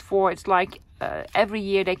used for. It's like every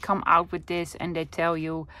year they come out with this and they tell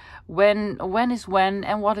you when is when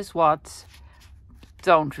and what is what.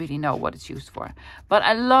 Don't really know what it's used for. But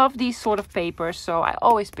I love these sort of papers, so I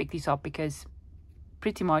always pick these up because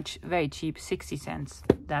pretty much very cheap, 60 cents.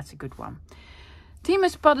 That's a good one.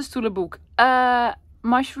 Timus paddenstoelenboek.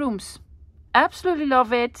 Mushrooms. Absolutely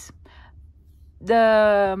love it.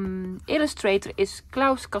 The illustrator is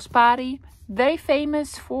Klaus Kaspari, very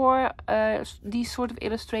famous for these sort of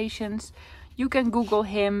illustrations. You can Google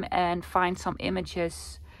him and find some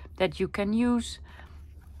images that you can use.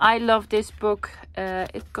 I love this book.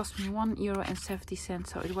 It cost me €1.70,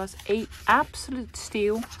 so it was an absolute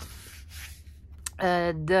steal.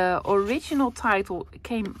 The original title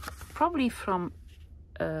came probably from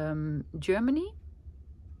Germany.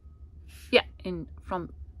 Yeah, from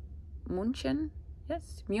München.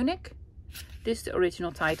 Yes, Munich. This is the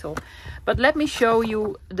original title. But let me show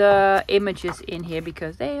you the images in here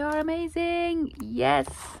because they are amazing. Yes,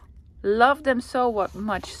 love them so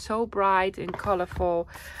much. So bright and colorful.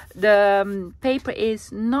 The paper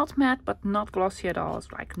is not matte but not glossy at all.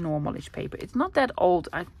 It's like normalish paper. It's not that old.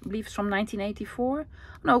 I believe it's from 1984.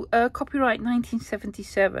 No, copyright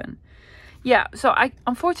 1977. Yeah, so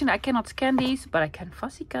unfortunately I cannot scan these, but I can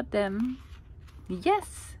fussy cut them.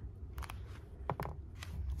 Yes.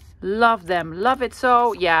 Love them. Love it.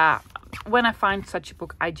 So yeah, when I find such a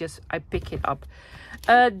book, I pick it up.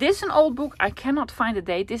 This is an old book. I cannot find the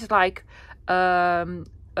date. This is like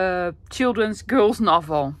children's girls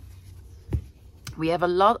novel. We have a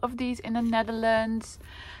lot of these in the Netherlands.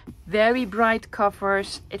 Very bright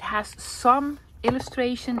covers. It has some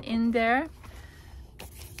illustration in there.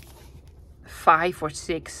 5 or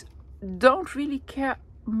 6. Don't really care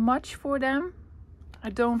much for them. I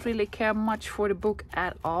don't really care much for the book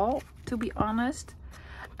at all, to be honest.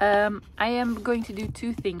 I am going to do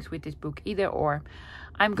two things with this book, either or.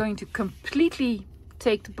 I'm going to completely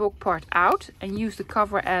take the book part out and use the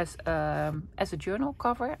cover as a journal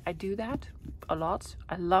cover. I do that a lot.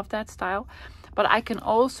 I love that style. But I can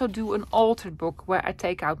also do an altered book where I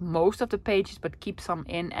take out most of the pages but keep some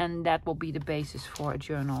in, and that will be the basis for a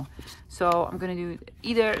journal. So I'm going to do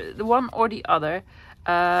either the one or the other.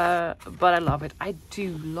 But I love it. I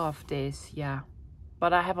do love this, yeah.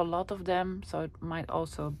 But I have a lot of them, so it might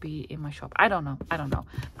also be in my shop. I don't know.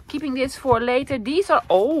 Keeping this for later. These are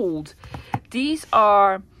old. These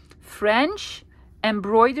are French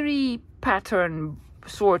embroidery pattern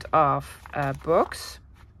sort of books.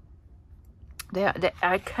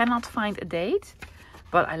 I cannot find a date,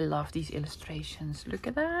 but I love these illustrations. Look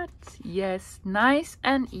at that. Yes, nice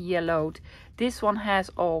and yellowed. This one has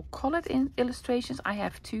all colored illustrations. I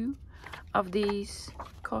have 2 of these.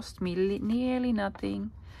 Cost me nearly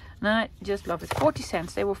nothing. And I just love it. 40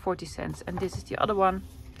 cents. They were 40 cents. And this is the other one.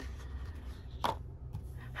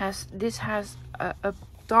 This has a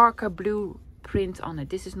darker blue print on it.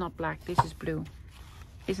 This is not black. This is blue.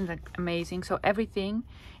 Isn't that amazing? So everything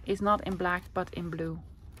is not in black but in blue.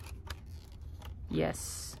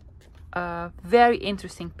 Yes. Very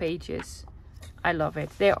interesting pages. I love it.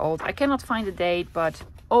 They're old. I cannot find the date, but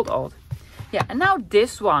old. Yeah, and now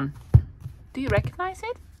this one. Do you recognize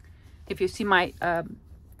it? If you see my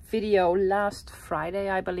video last Friday,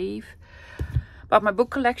 I believe, about my book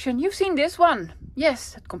collection, you've seen this one.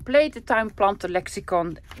 Yes, het complete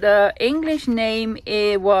tuinplantenlexicon. The English name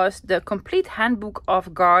was The Complete Handbook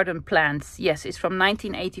of Garden Plants. Yes, it's from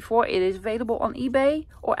 1984. It is available on eBay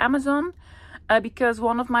or Amazon because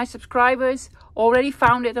one of my subscribers already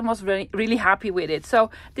found it and was really happy with it. So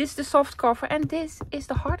this is the soft cover and this is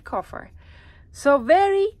the hard cover. So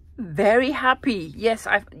very happy. Yes,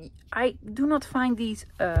 I do not find these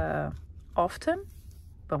often,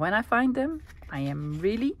 but when I find them, I am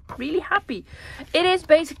really happy. It is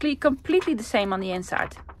basically completely the same on the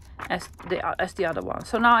inside as the other one.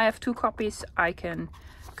 So now I have 2 copies. I can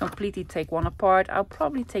completely take one apart. I'll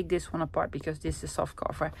probably take this one apart because this is a soft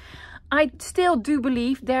cover. I still do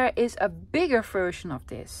believe there is a bigger version of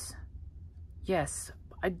this. Yes,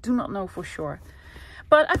 I do not know for sure.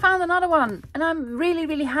 But I found another one, and I'm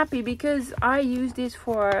really happy because I use this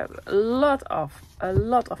for a lot of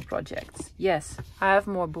projects. Yes, I have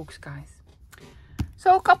more books, guys.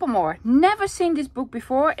 So a couple more. Never seen this book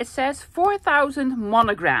before. It says 4,000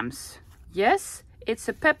 monograms. Yes, it's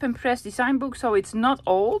a Pep and Press design book, so it's not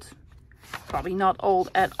old. Probably not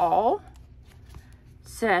old at all.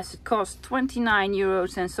 Says it costs 29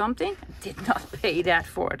 euros and something. I did not pay that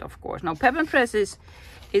for it, of course. No, Pep and Press is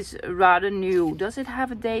rather new. Does it have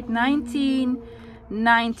a date?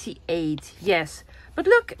 1998. Yes. But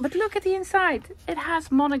look at the inside. It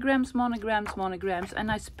has monograms, and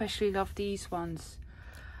I especially love these ones.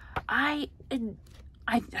 I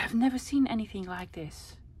have never seen anything like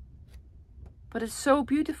this. But it's so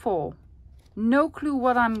beautiful. No clue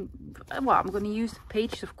what I'm going to use the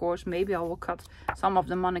pages, of course. Maybe I will cut some of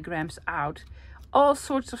the monograms out. All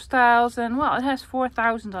sorts of styles, and well, it has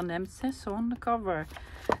 4,000 on them. It says so on the cover.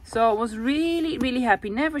 So I was really happy.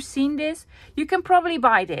 Never seen this. You can probably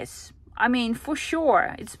buy this. I mean, for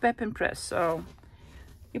sure, it's Pep and Press, so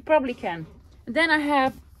you probably can. And then I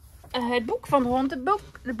have a book van de hond, the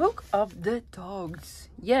book of the dogs.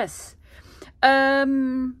 Yes. I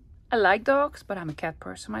like dogs, but I'm a cat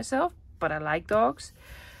person myself. But I like dogs.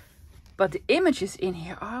 But the images in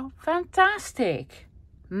here are fantastic.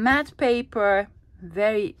 Matte paper,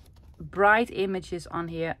 very bright images on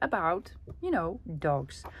here about, you know,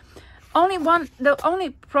 dogs. The only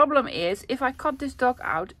problem is if I cut this dog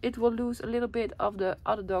out, it will lose a little bit of the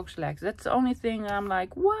other dog's legs. That's the only thing I'm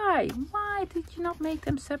like, why did you not make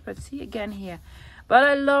them separate? See again here. But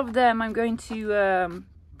I love them. I'm going to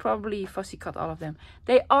probably fussy cut all of them.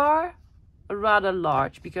 They are rather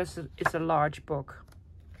large because it's a large book,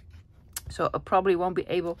 so I probably won't be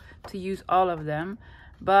able to use all of them,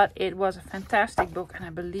 but it was a fantastic book, and I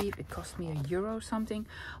believe it cost me €1 something,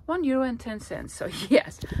 €1.10. So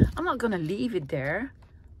yes, I'm not gonna leave it there.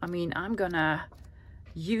 I mean, I'm gonna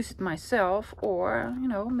use it myself, or you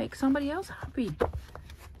know, make somebody else happy.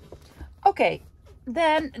 Okay,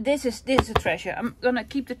 then this is a treasure. I'm gonna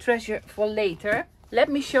keep the treasure for later. Let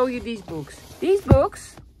me show you these books. These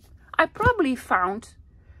books I probably found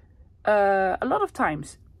a lot of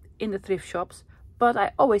times in the thrift shops, but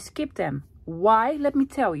I always skip them. Why? Let me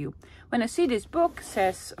tell you. When I see this book,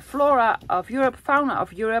 says Flora of Europe, Fauna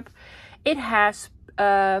of Europe, it has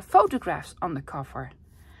photographs on the cover.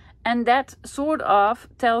 And that sort of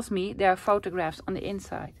tells me there are photographs on the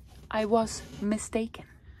inside. I was mistaken.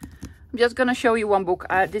 I'm just going to show you one book.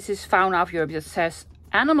 This is Fauna of Europe. It says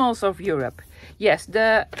Animals of Europe. Yes,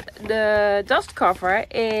 the dust cover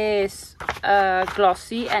is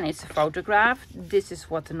glossy and it's a photograph. This is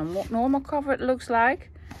what the normal cover looks like.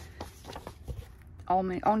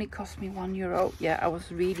 Only cost me €1. Yeah, I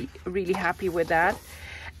was really happy with that.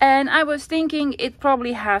 And I was thinking it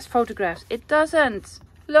probably has photographs. It doesn't.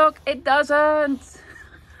 Look, it doesn't.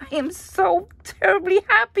 I am so terribly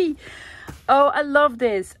happy. Oh, I love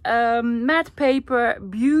this. Matte paper,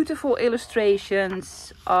 beautiful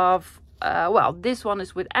illustrations of, well, this one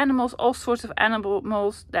is with animals, all sorts of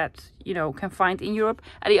animals that, you know, can find in Europe.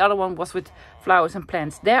 And the other one was with flowers and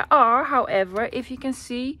plants. There are, however, if you can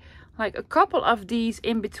see, like a couple of these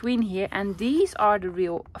in between here. And these are the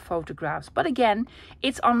real photographs. But again,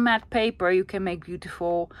 it's on matte paper. You can make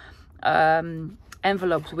beautiful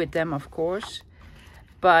envelopes with them, of course.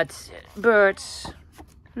 But birds...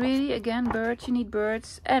 Really, again, birds, you need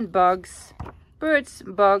birds and bugs. Birds,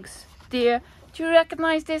 bugs, deer. Do you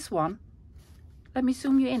recognize this one? Let me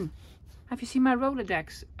zoom you in. Have you seen my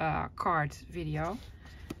Rolodex card video?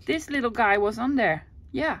 This little guy was on there.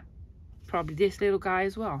 Yeah, probably this little guy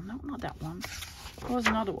as well. No, not that one. There was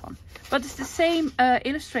another one. But it's the same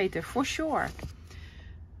illustrator for sure.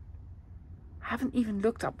 I haven't even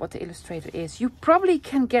looked up what the illustrator is. You probably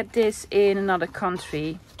can get this in another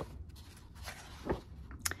country.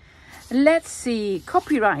 Let's see,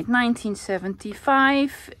 copyright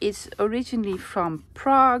 1975, it's originally from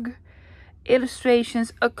Prague.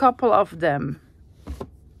 Illustrations, a couple of them.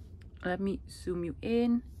 Let me zoom you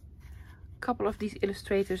in. A couple of these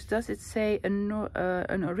illustrators. Does it say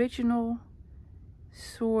an original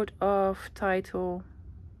sort of title?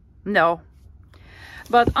 No.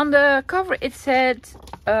 But on the cover it said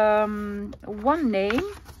one name,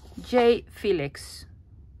 J. Felix.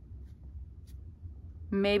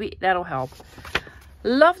 Maybe that'll help.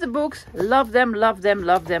 Love the books, love them, love them,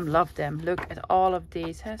 love them, love them. Look at all of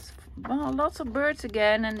these. Has lots of birds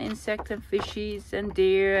again, and insects and fishies and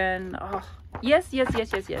deer and oh yes.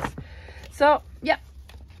 So yeah,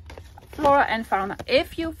 flora and fauna.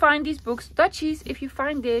 If you find these books, Dutchies, if you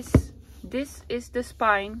find this is the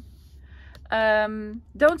spine.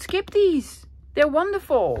 Don't skip these. They're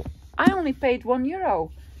wonderful. I only paid €1.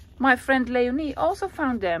 My friend Leonie also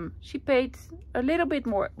found them. She paid a little bit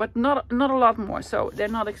more, but not a lot more, so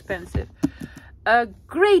they're not expensive. A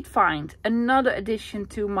great find, another addition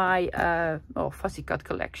to my fussy cut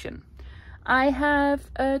collection. I have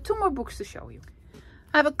 2 more books to show you.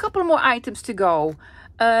 I have a couple more items to go.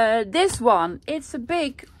 This one, it's a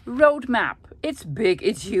big road map. It's big,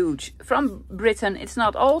 it's huge. From Britain, it's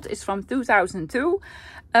not old, it's from 2002.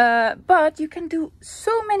 But you can do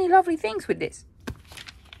so many lovely things with this.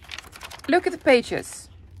 Look at the pages.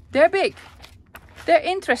 They're big. They're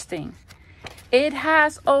interesting. It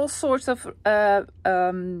has all sorts of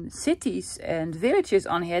cities and villages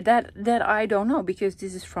on here that I don't know, because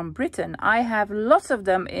this is from Britain. I have lots of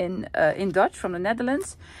them in Dutch from the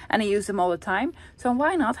Netherlands, and I use them all the time. So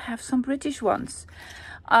why not have some British ones?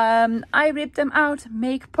 I rip them out,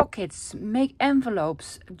 make pockets, make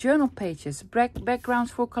envelopes, journal pages,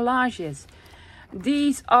 backgrounds for collages.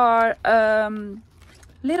 These are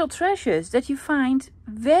little treasures that you find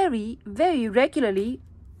very, very regularly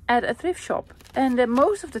at a thrift shop, and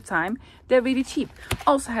most of the time they're really cheap.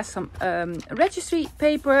 Also has some registry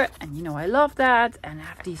paper, and you know I love that, and I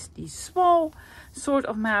have these small sort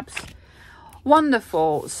of maps.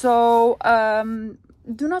 Wonderful. So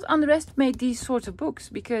do not underestimate these sorts of books,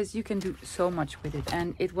 because you can do so much with it.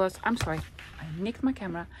 And it was, I'm sorry, I nicked my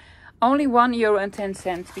camera, only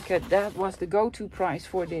 €1.10, because that was the go-to price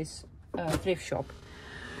for this thrift shop.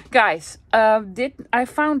 Guys, I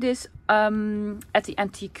found this at the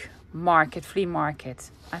antique market, flea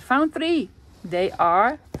market. I found 3. They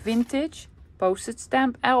are vintage postage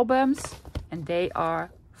stamp albums, and they are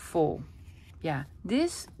full. Yeah,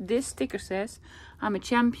 this sticker says, "I'm a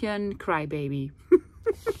champion crybaby."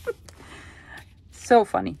 So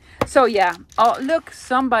funny. So yeah, oh look,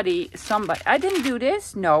 somebody, I didn't do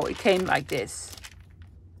this. No, it came like this.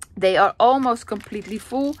 They are almost completely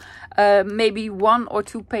full. Maybe 1 or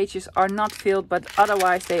 2 pages are not filled, but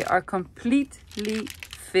otherwise they are completely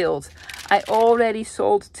filled. I already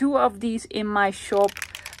sold 2 of these in my shop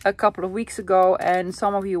a couple of weeks ago, and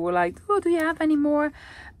some of you were like, "Oh, do you have any more?"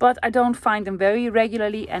 But I don't find them very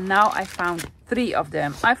regularly, and now I found 3 of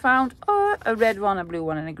them. I found a red one, a blue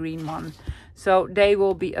one, and a green one. So they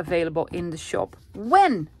will be available in the shop.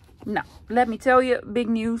 When? Now, let me tell you, big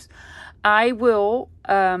news. I will,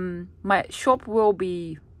 my shop will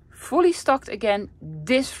be fully stocked again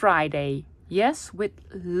this Friday. Yes, with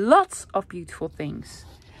lots of beautiful things.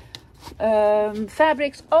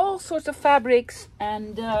 Fabrics, all sorts of fabrics,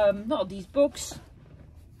 and these books.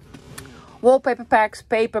 Wallpaper packs,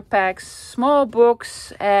 paper packs, small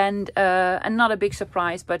books, and not a big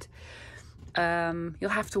surprise, but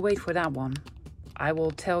you'll have to wait for that one. I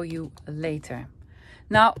will tell you later.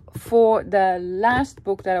 Now, for the last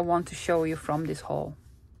book that I want to show you from this haul.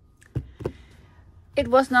 It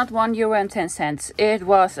was not €1.10. It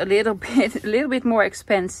was a little bit more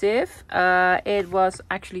expensive. It was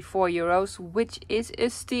actually €4, which is a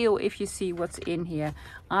steal if you see what's in here.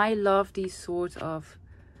 I love these sort of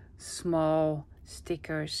small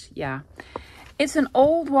stickers. Yeah, it's an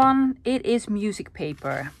old one. It is music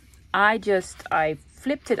paper. I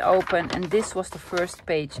flipped it open, and this was the first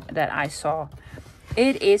page that I saw.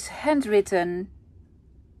 It is handwritten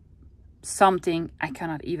something, I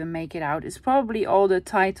cannot even make it out. It's probably all the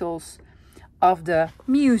titles of the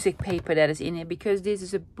music paper that is in it, because this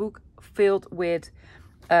is a book filled with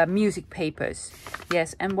music papers.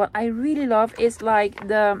 Yes, and what I really love is like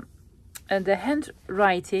the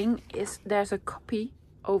handwriting is, there's a copy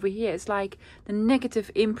over here. It's like the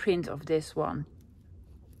negative imprint of this one.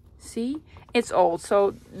 See, it's old,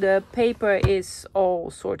 so the paper is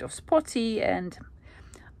all sort of spotty, and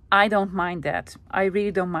I don't mind that. I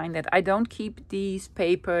really don't mind that. I don't keep these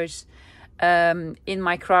papers in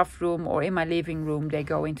my craft room or in my living room. They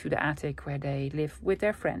go into the attic where they live with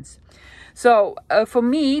their friends. So for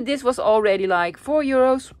me, this was already like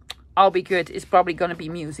 €4. I'll be good. It's probably gonna be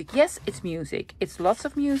music. Yes, it's music. It's lots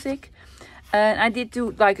of music. And I did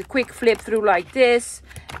do like a quick flip through like this,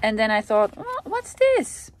 and then I thought, oh, what's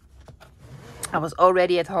this? I was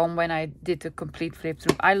already at home when I did the complete flip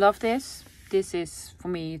through. I love this. This is for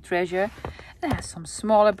me treasure. It has some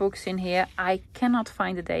smaller books in here. I cannot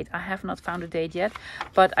find the date. I have not found a date yet,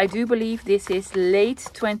 but I do believe this is late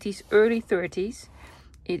 20s, early 30s.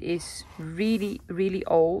 It is really, really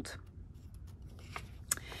old.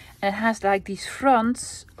 And it has like these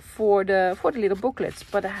fronts for the little booklets,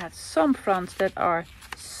 but it has some fronts that are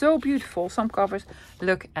so beautiful. Some covers.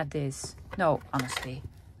 Look at this. No, honestly,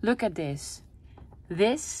 look at this.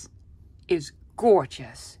 This is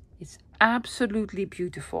gorgeous. It's absolutely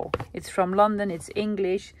beautiful. It's from London. It's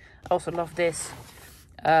English. I also love this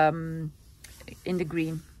in the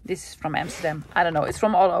green. This is from Amsterdam. I don't know. It's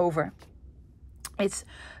from all over. It's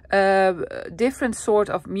different sort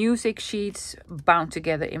of music sheets bound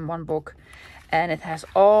together in one book. And it has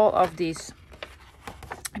all of these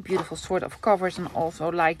beautiful sort of covers, and also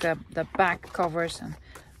like the back covers, and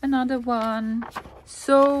another one.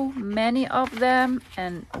 So many of them,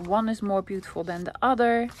 and one is more beautiful than the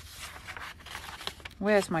other.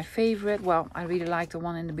 Where's my favorite? Well, I really like the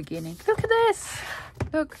one in the beginning. Look at this.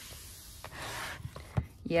 Look.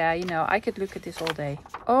 Yeah, you know, I could look at this all day.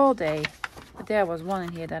 All day. But there was one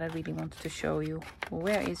in here that I really wanted to show you.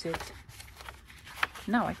 Where is it?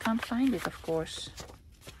 No, I can't find it, of course.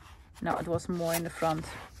 No, it was more in the front.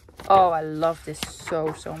 Oh, I love this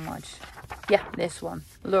so much. Yeah, this one.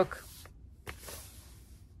 Look.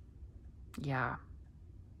 Yeah.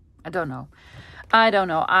 I don't know.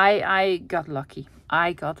 I got lucky.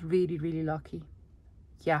 I got really lucky.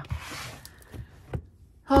 Yeah.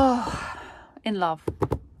 Oh, in love.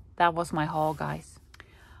 That was my haul, guys.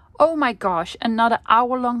 Oh my gosh, another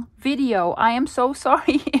hour-long video. I am so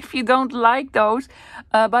sorry if you don't like those.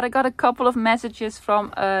 But I got a couple of messages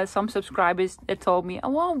from some subscribers that told me,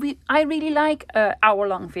 oh, well, I really like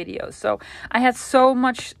hour-long videos. So I had so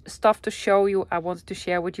much stuff to show you. I wanted to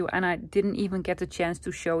share with you. And I didn't even get the chance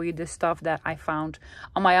to show you the stuff that I found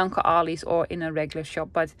on my Uncle Ali's or in a regular shop.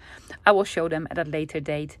 But I will show them at a later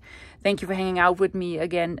date. Thank you for hanging out with me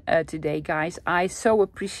again today, guys. I so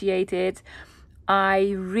appreciate it.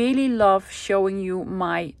 I really love showing you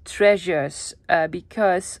my treasures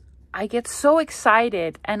because I get so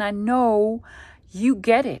excited, and I know you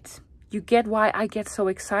get it. You get why I get so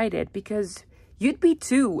excited, because you'd be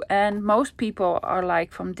too. And most people are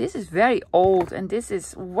like, this is very old, and this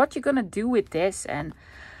is what you're gonna do with this. And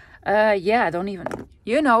yeah, I don't even,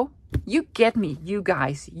 you know, you get me, you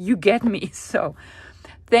guys, you get me. So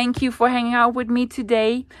thank you for hanging out with me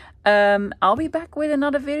today. I'll be back with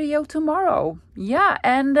another video tomorrow. Yeah,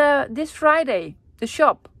 and this Friday, the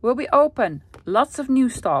shop will be open. Lots of new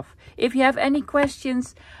stuff. If you have any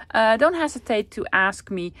questions, don't hesitate to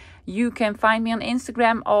ask me. You can find me on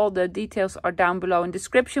Instagram. All the details are down below in the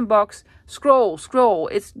description box. Scroll.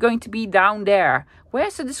 It's going to be down there.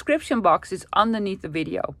 Where's the description box? It's underneath the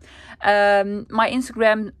video. My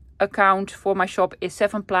Instagram account for my shop is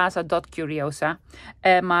sevenplaza.curiosa.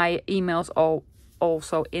 My emails are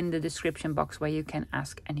also in the description box, where you can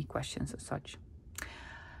ask any questions as such.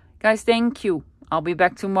 Guys, thank you. I'll be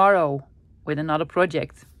back tomorrow with another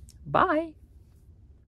project. Bye.